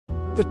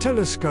The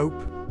telescope,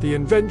 the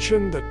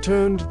invention that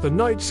turned the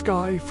night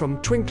sky from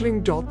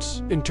twinkling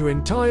dots into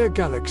entire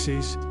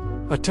galaxies.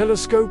 A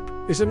telescope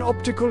is an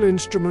optical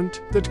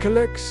instrument that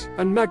collects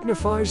and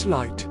magnifies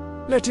light,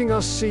 letting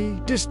us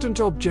see distant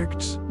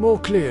objects more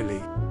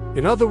clearly.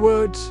 In other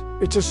words,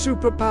 it's a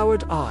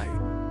super-powered eye.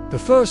 The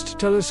first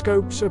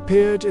telescopes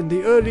appeared in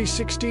the early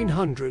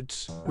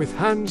 1600s, with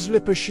Hans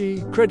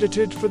Lippershey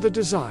credited for the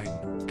design.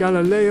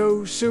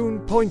 Galileo soon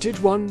pointed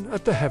one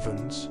at the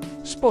heavens,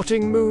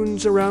 spotting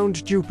moons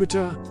around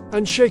Jupiter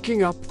and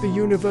shaking up the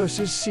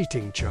universe's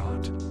seating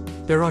chart.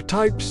 There are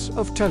types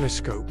of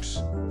telescopes: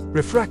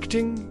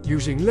 refracting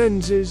using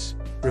lenses,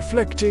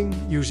 reflecting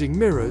using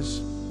mirrors,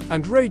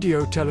 and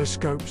radio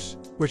telescopes,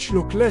 which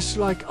look less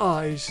like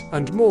eyes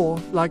and more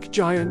like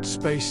giant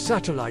space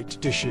satellite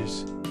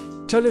dishes.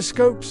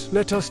 Telescopes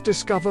let us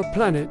discover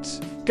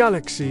planets,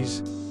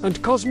 galaxies,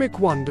 and cosmic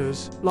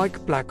wonders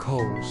like black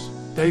holes.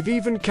 They've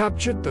even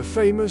captured the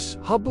famous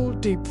Hubble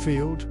deep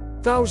field,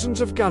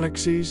 thousands of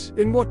galaxies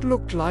in what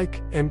looked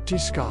like empty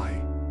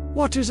sky.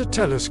 What is a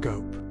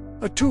telescope?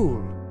 A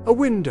tool, a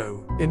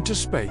window into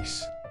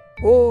space,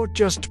 or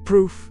just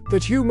proof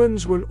that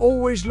humans will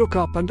always look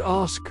up and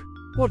ask,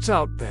 what's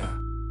out there?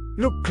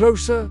 Look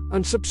closer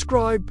and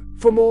subscribe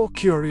for more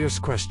curious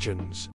questions.